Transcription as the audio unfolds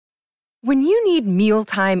When you need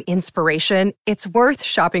mealtime inspiration, it's worth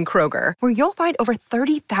shopping Kroger, where you'll find over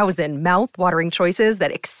 30,000 mouth-watering choices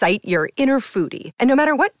that excite your inner foodie. And no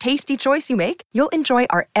matter what tasty choice you make, you'll enjoy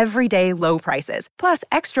our everyday low prices, plus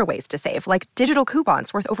extra ways to save, like digital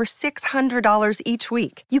coupons worth over $600 each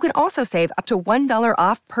week. You can also save up to $1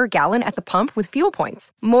 off per gallon at the pump with fuel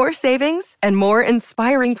points. More savings and more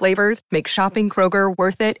inspiring flavors make shopping Kroger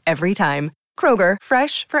worth it every time. Kroger,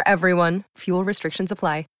 fresh for everyone. Fuel restrictions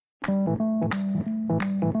apply.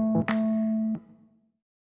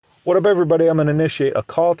 What up, everybody? I'm going to initiate a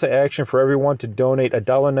call to action for everyone to donate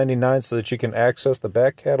 $1.99 so that you can access the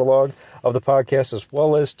back catalog of the podcast, as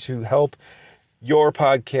well as to help your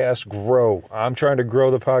podcast grow. I'm trying to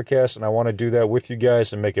grow the podcast, and I want to do that with you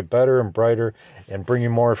guys and make it better and brighter and bring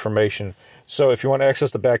you more information. So if you want to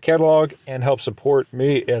access the back catalog and help support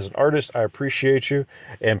me as an artist, I appreciate you.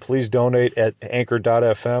 And please donate at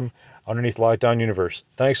anchor.fm underneath Lockdown Universe.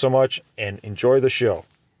 Thanks so much, and enjoy the show.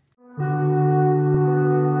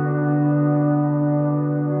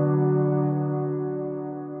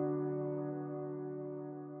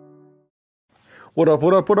 What up,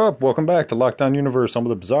 what up, what up? Welcome back to Lockdown Universe, some of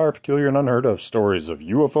the bizarre, peculiar, and unheard of stories of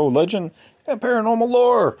UFO legend and paranormal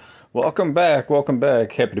lore. Welcome back, welcome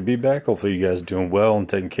back. Happy to be back. Hopefully you guys are doing well and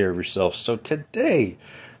taking care of yourself. So today,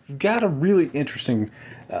 we've got a really interesting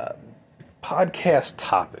podcast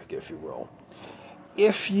topic, if you will.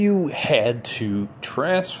 If you had to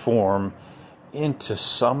transform into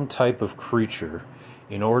some type of creature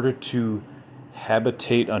in order to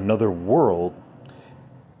habitate another world,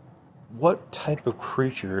 what type of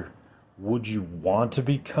creature would you want to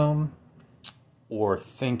become or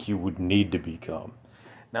think you would need to become?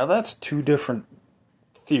 Now, that's two different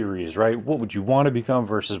theories, right? What would you want to become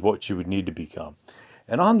versus what you would need to become?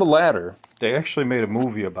 And on the latter, they actually made a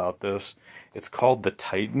movie about this. It's called The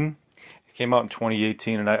Titan. It came out in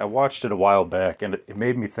 2018, and I watched it a while back, and it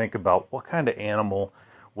made me think about what kind of animal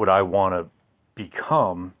would I want to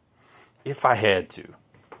become if I had to.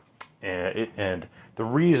 And the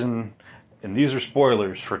reason, and these are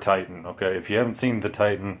spoilers for Titan, okay? If you haven't seen The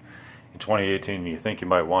Titan in 2018 and you think you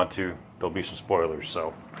might want to, there'll be some spoilers,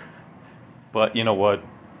 so. But you know what?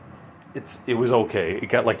 It was okay. It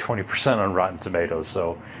got like 20% on Rotten Tomatoes,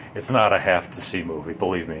 so it's not a have-to-see movie,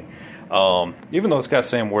 believe me. Even though it's got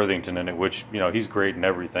Sam Worthington in it, which, you know, he's great in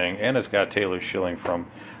everything, and it's got Taylor Schilling from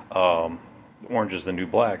Orange is the New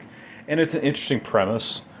Black. And it's an interesting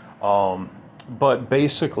premise, but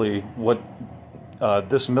basically what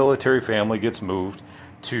this military family gets moved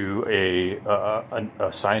to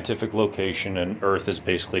a scientific location, and Earth is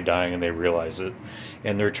basically dying, and they realize it.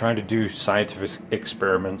 And they're trying to do scientific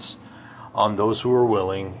experiments on those who are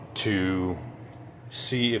willing to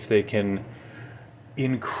see if they can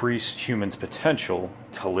increase humans' potential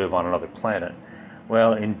to live on another planet.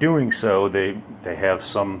 Well, in doing so, they have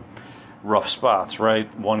some rough spots,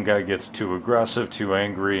 right? One guy gets too aggressive, too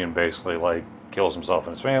angry, and basically like kills himself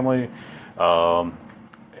and his family.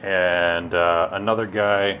 And another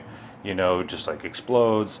guy, you know, just like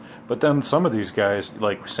explodes. But then some of these guys,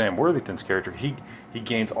 like Sam Worthington's character, he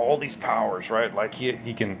gains all these powers, right? Like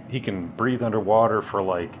he can breathe underwater for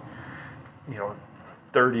like, you know,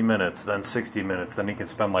 30 minutes, then 60 minutes, then he can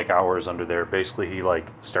spend like hours under there. Basically, he like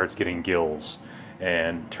starts getting gills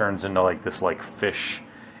and turns into like this like fish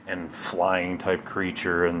and flying type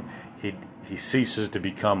creature, and he ceases to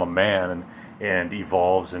become a man and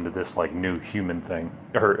evolves into this like new human thing,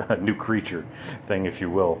 or a new creature thing, if you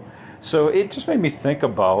will. So it just made me think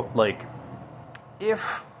about, like,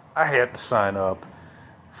 if I had to sign up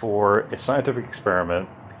for a scientific experiment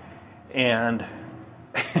and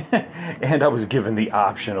and I was given the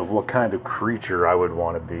option of what kind of creature I would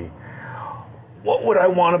want to be, what would I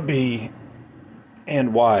want to be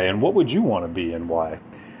and why? And what would you want to be and why?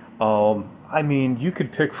 I mean, you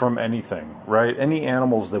could pick from anything, right? Any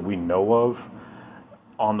animals that we know of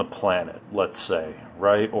on the planet, let's say,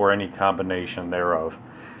 right? Or any combination thereof.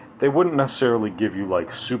 They wouldn't necessarily give you like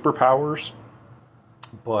superpowers,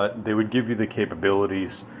 but they would give you the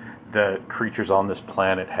capabilities that creatures on this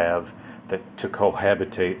planet have that to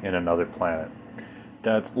cohabitate in another planet.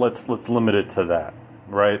 Let's limit it to that,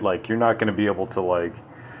 right? Like, you're not going to be able to, like,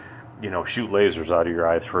 you know, shoot lasers out of your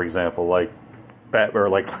eyes, for example, like Batman or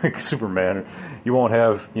like Superman. You won't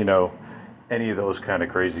have, you know, any of those kind of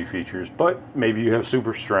crazy features, but maybe you have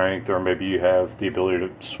super strength, or maybe you have the ability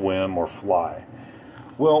to swim or fly.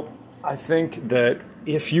 Well, I think that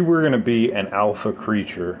if you were going to be an alpha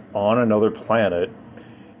creature on another planet,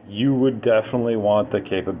 you would definitely want the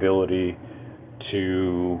capability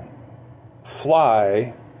to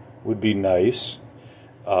fly. Would be nice,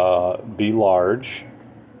 be large,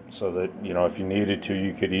 so that, you know, if you needed to,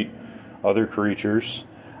 you could eat other creatures.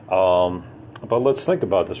 But let's think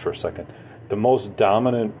about this for a second. The most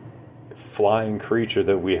dominant flying creature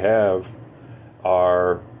that we have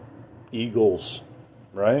are eagles,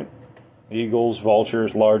 right? Eagles,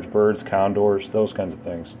 vultures, large birds, condors, those kinds of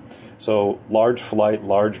things. So large flight,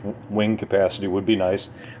 large wing capacity would be nice,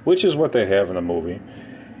 which is what they have in the movie.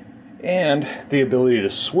 And the ability to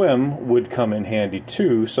swim would come in handy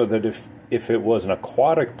too, so that if it was an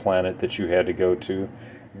aquatic planet that you had to go to,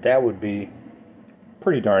 that would be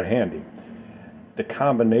pretty darn handy. The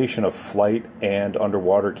combination of flight and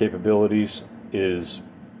underwater capabilities is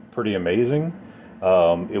pretty amazing.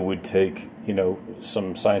 It would take,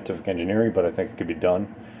 some scientific engineering, but I think it could be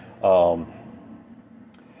done.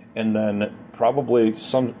 And then probably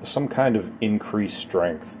some kind of increased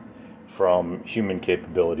strength from human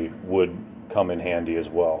capability would come in handy as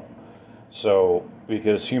well. So,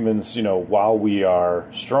 because humans, while we are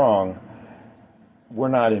strong, we're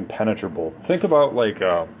not impenetrable. Think about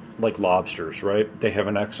like lobsters, right? They have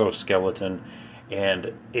an exoskeleton,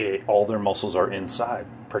 and all their muscles are inside,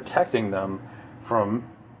 protecting them from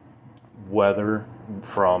weather,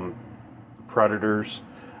 from predators,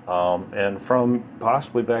 and from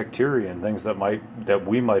possibly bacteria and things that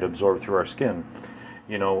we might absorb through our skin.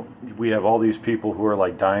 We have all these people who are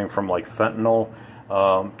like dying from like fentanyl,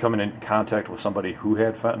 coming in contact with somebody who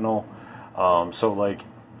had fentanyl. So like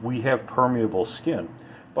we have permeable skin.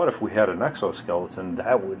 But if we had an exoskeleton,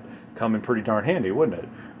 that would come in pretty darn handy, wouldn't it?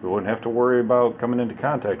 We wouldn't have to worry about coming into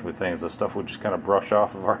contact with things. The stuff would just kind of brush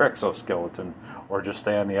off of our exoskeleton or just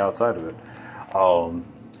stay on the outside of it.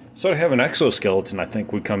 So to have an exoskeleton, I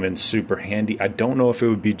think, would come in super handy. I don't know if it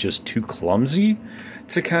would be just too clumsy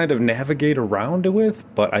to kind of navigate around with,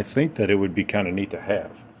 but I think that it would be kind of neat to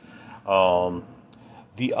have.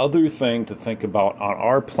 The other thing to think about on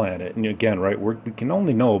our planet, and again, right, we can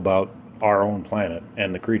only know about our own planet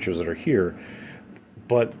and the creatures that are here,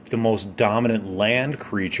 but the most dominant land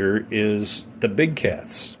creature is the big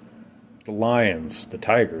cats, the lions, the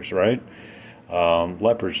tigers, right?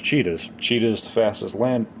 Leopards, cheetahs. Cheetah is the fastest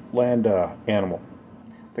land animal.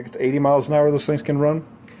 I think it's 80 miles an hour those things can run.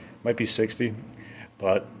 Might be 60,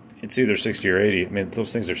 but it's either 60 or 80. I mean,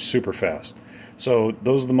 those things are super fast. So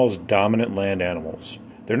those are the most dominant land animals.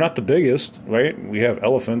 They're not the biggest, right? We have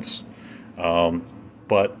elephants,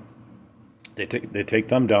 but they take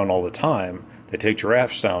them down all the time. They take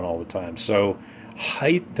giraffes down all the time. So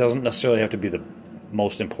height doesn't necessarily have to be the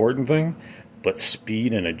most important thing, but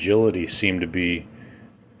speed and agility seem to be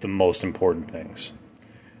the most important things.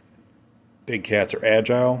 Big cats are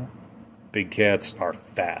agile. Big cats are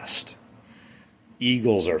fast.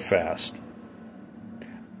 Eagles are fast.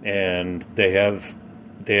 And they have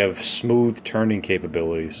smooth turning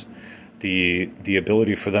capabilities. The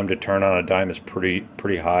ability for them to turn on a dime is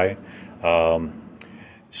pretty high.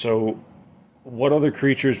 So what other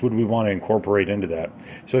creatures would we want to incorporate into that?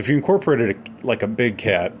 So if you incorporated a big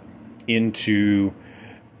cat into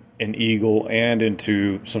an eagle and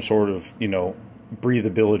into some sort of,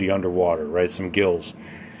 breathability underwater, right? Some gills.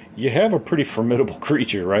 You have a pretty formidable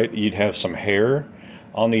creature, right? You'd have some hair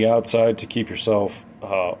on the outside to keep yourself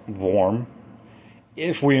warm.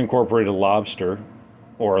 If we incorporate a lobster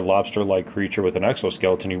or a lobster-like creature with an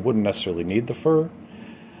exoskeleton, you wouldn't necessarily need the fur,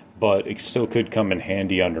 but it still could come in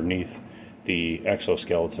handy underneath the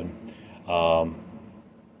exoskeleton.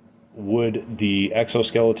 Would the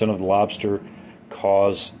exoskeleton of the lobster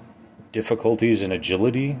cause difficulties in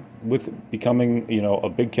agility with becoming, a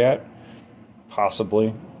big cat?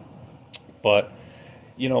 Possibly. But,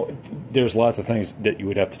 there's lots of things that you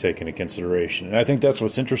would have to take into consideration. And I think that's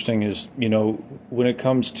what's interesting is, when it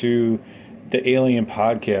comes to the alien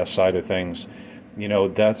podcast side of things,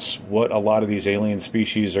 that's what a lot of these alien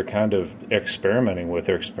species are kind of experimenting with.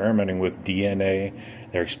 They're experimenting with DNA.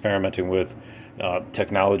 They're experimenting with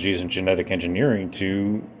technologies and genetic engineering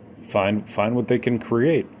to find what they can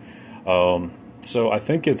create. So I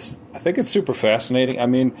think it's super fascinating. I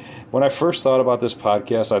mean, when I first thought about this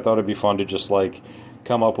podcast, I thought it'd be fun to just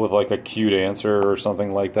come up with a cute answer or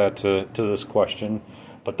something like that to this question.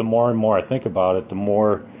 But the more and more I think about it, the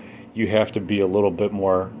more you have to be a little bit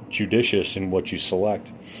more judicious in what you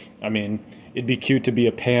select. I mean, it'd be cute to be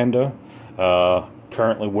a panda.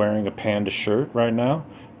 Currently wearing a panda shirt right now.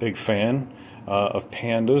 Big fan of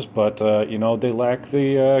pandas, but they lack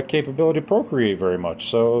the capability to procreate very much,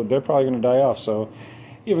 so they're probably going to die off. So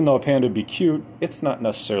even though a panda would be cute, it's not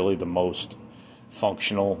necessarily the most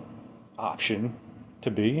functional option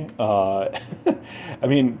to be. I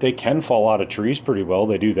mean, they can fall out of trees pretty well.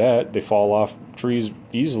 They do that. They fall off trees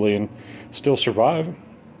easily and still survive,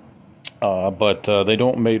 but they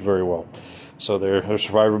don't mate very well. So their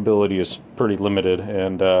survivability is pretty limited,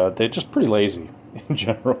 and they're just pretty lazy in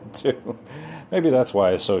general too. Maybe that's why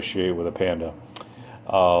I associate with a panda.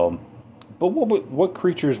 But what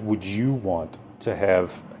creatures would you want to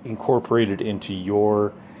have incorporated into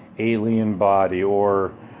your alien body,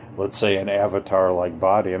 or let's say an Avatar-like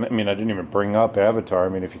body? And I mean, I didn't even bring up Avatar. I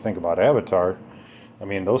mean, if you think about Avatar, I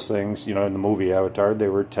mean, those things, in the movie Avatar, they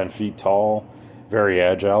were 10 feet tall, very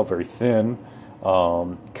agile, very thin,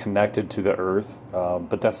 connected to the earth.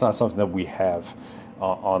 But that's not something that we have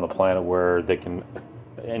on the planet, where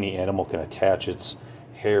any animal can attach its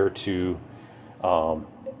hair to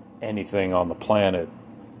anything on the planet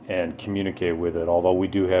and communicate with it. Although we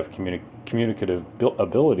do have communicative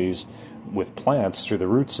abilities with plants through the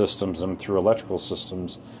root systems and through electrical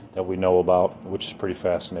systems that we know about, which is pretty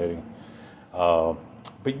fascinating.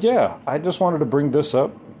 But yeah, I just wanted to bring this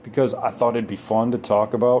up because I thought it'd be fun to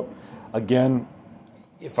talk about. Again,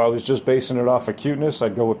 if I was just basing it off of cuteness,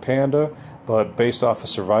 I'd go with panda. But based off of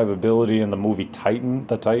survivability in the movie Titan,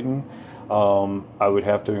 I would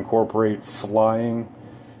have to incorporate flying,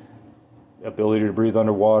 ability to breathe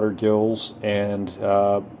underwater, gills, and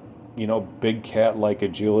big cat-like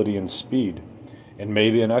agility and speed, and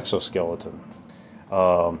maybe an exoskeleton.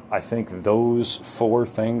 I think those 4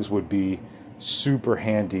 things would be super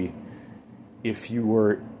handy if you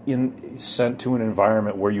were sent to an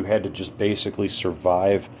environment where you had to just basically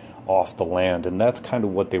survive off the land. And that's kind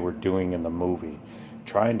of what they were doing in the movie,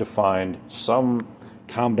 trying to find some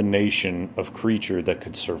combination of creature that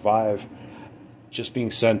could survive just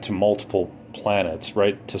being sent to multiple planets,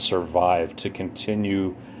 right, to survive, to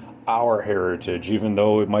continue our heritage. Even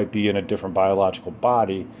though it might be in a different biological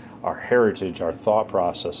body, our heritage, our thought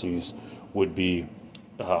processes would be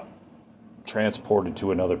transported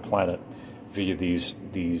to another planet via these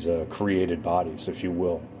created bodies, if you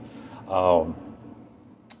will.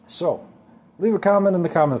 So, leave a comment in the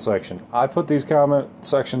comment section. I put these comment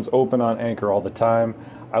sections open on Anchor all the time.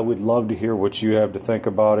 I would love to hear what you have to think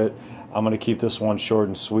about it. I'm going to keep this one short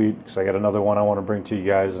and sweet because I got another one I want to bring to you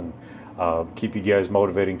guys and keep you guys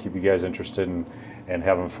motivated, keep you guys interested and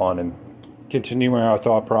having fun and continuing our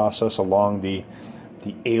thought process along the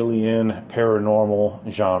alien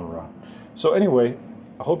paranormal genre. So anyway,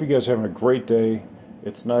 I hope you guys are having a great day.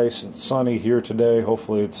 It's nice and sunny here today.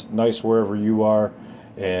 Hopefully it's nice wherever you are.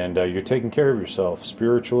 And you're taking care of yourself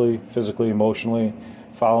spiritually, physically, emotionally,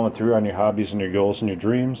 following through on your hobbies and your goals and your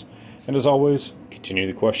dreams. And as always, continue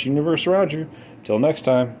to question the universe around you. Till next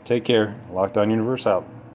time, take care. Lockdown Universe out.